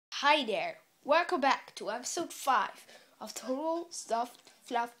Hi there, welcome back to episode 5 of Total Stuffed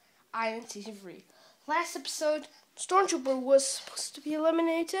Fluff Island Season 3. Last episode, Stormtrooper was supposed to be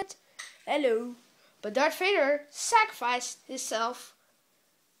eliminated. Hello. But Darth Vader sacrificed himself.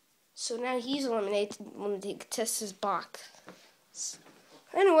 So now he's eliminated when they test his box.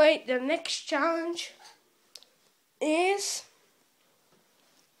 Anyway, the next challenge is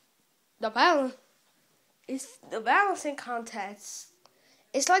the balancing contest.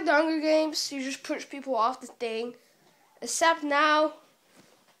 It's like the Hunger Games. You just push people off the thing. Except now,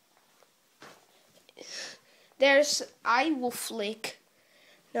 I will flick.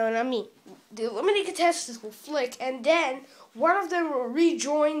 No, not me. The eliminated contestants will flick, and then one of them will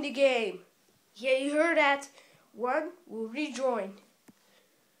rejoin the game. Yeah, you heard that. One will rejoin.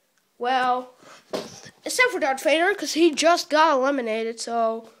 Well, except for Darth Vader, because he just got eliminated,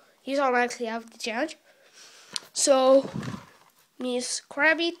 so he's automatically out of the challenge. So means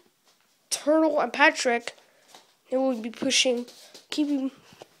Krabby, Turtle, and Patrick, they will be pushing people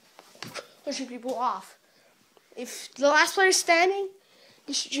off. If the last player is standing,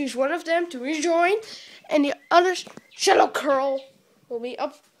 you should choose one of them to rejoin, and the other Shadow Curl will be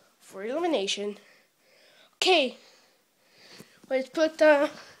up for elimination. Okay, let's put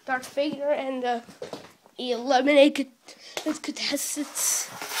Darth Vader and the eliminated contestants,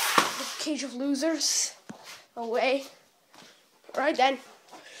 the cage of losers, away. Right then,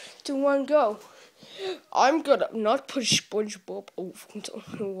 2, 1, go. I'm gonna not push SpongeBob over. I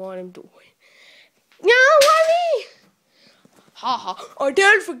don't know what I'm doing. No, why me? Haha, I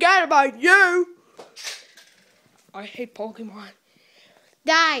didn't forget about you. I hate Pokemon.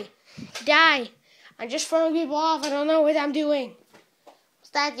 Die. I'm just throwing people off. I don't know what I'm doing. What's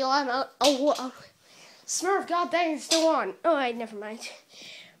that, yo? Oh. Smurf, god dang, it's still on. Oh, wait, never mind.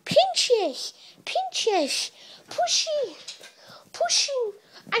 Pinches, pushing.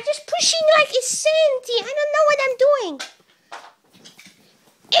 I'm just pushing like insanity. I don't know what I'm doing.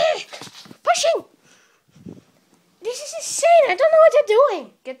 Pushing. This is insane. I don't know what I'm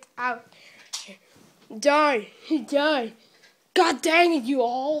doing. Get out. Die. God dang it, you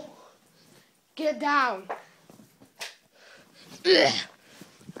all. Get down.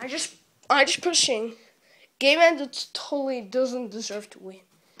 I just pushing. Game ended totally doesn't deserve to win.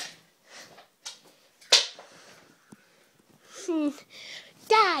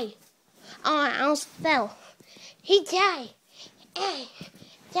 Die. Oh, I almost fell. He died.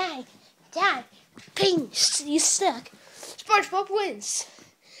 Die. Ping, you suck. SpongeBob wins.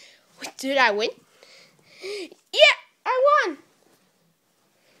 Did I win? Yeah, I won.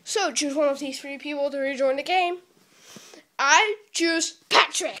 So choose one of these 3 people to rejoin the game. I choose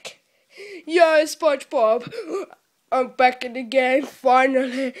Patrick. Yeah, SpongeBob. I'm back in the game,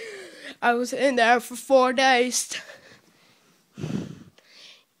 finally. I was in there for 4 days.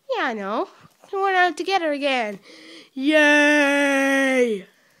 Yeah, I know. We went out together again. Yay!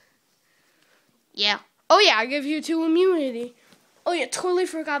 Yeah. Oh yeah, I give you 2 immunity. Oh yeah, totally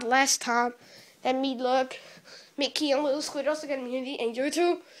forgot last time that Mickey, and Little Squid also get immunity, and you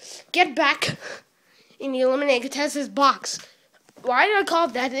 2 get back in the eliminated contestants box. Why did I call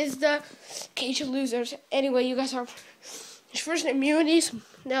it that? It's the cage of losers. Anyway, you guys are first immunities.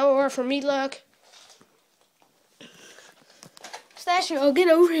 Now we're for Meatloaf. Stasio, get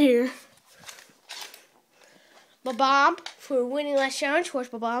over here. Bob for winning last challenge. Where's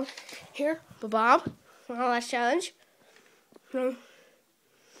Bob? Here, Bob for our last challenge.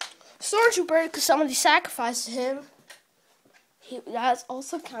 Stormtrooper, because somebody sacrificed him. That's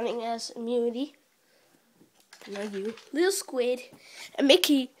also counting as immunity. Not you. Little Squid and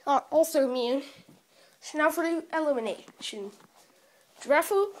Mickey are also immune. So now for the elimination.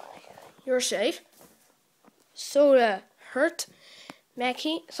 Giraffe, you're safe. Soda, hurt.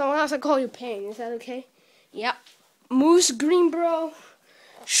 Mackie, someone else I call you Pain. Is that okay? Yep. Moose, Greenbro,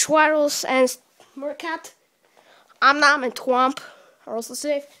 Schwaddles, and Mercat. I'm and Twomp are also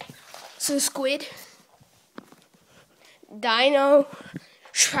safe. So Squid, Dino,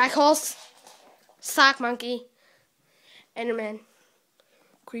 Shrekos, Sock Monkey, Enderman,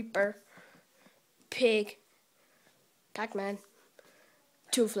 Creeper, Pig, Pac-Man,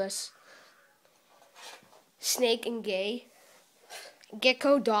 Toothless, Snake and Gay,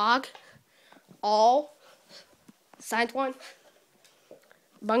 Gecko, Dog, All, Silent One,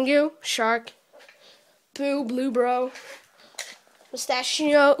 Bungu, Shark, Pooh, Blue Bro,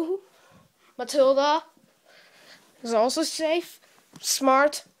 Mustachio, Matilda is also safe,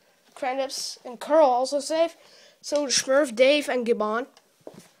 Smart, Crandips, and Curl also safe. So Smurf, Dave, and Gibbon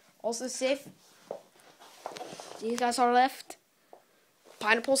also safe. These guys are left.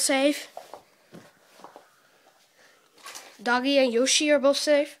 Pineapple safe. Doggy and Yoshi are both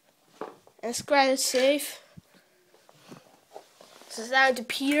safe. And Scrat is safe. So it's down to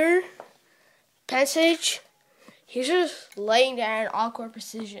Peter. Passage. He's just laying there in awkward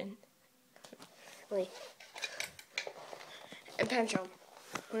position. Wait. And Pancho.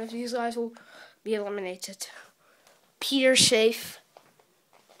 One of these guys will be eliminated. Peter's safe.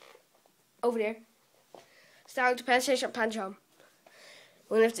 Over there. It's down to Passage and Pancho.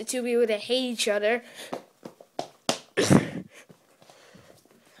 One of the two people that hate each other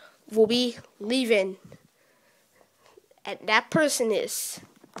will be leaving. And that person is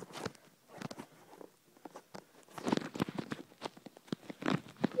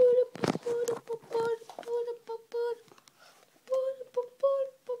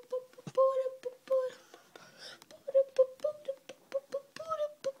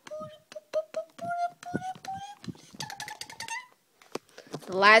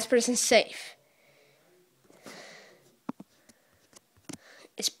the last person safe.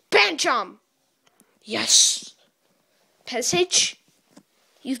 It's Pancham. Yes. Passage,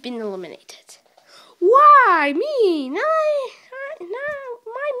 you've been eliminated. Why me? No,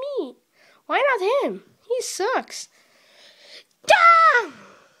 why me? Why not him? He sucks. Ah!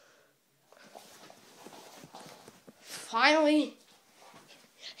 Finally,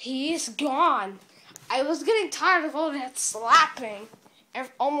 he is gone. I was getting tired of all that slapping.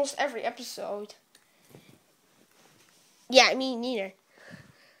 Almost every episode. Yeah, me neither.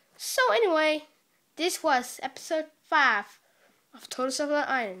 So anyway, this was episode 5 of Total Supplement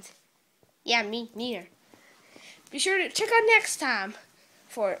Island. Yeah, me neither. Be sure to check out next time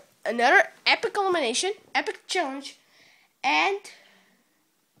for another epic elimination, epic challenge, and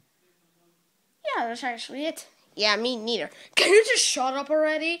yeah, that's actually it. Yeah, me neither. Can you just shut up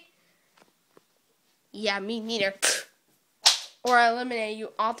already? Yeah, me neither. Or I eliminate you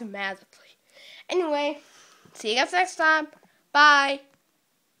automatically. Anyway, see you guys next time. Bye.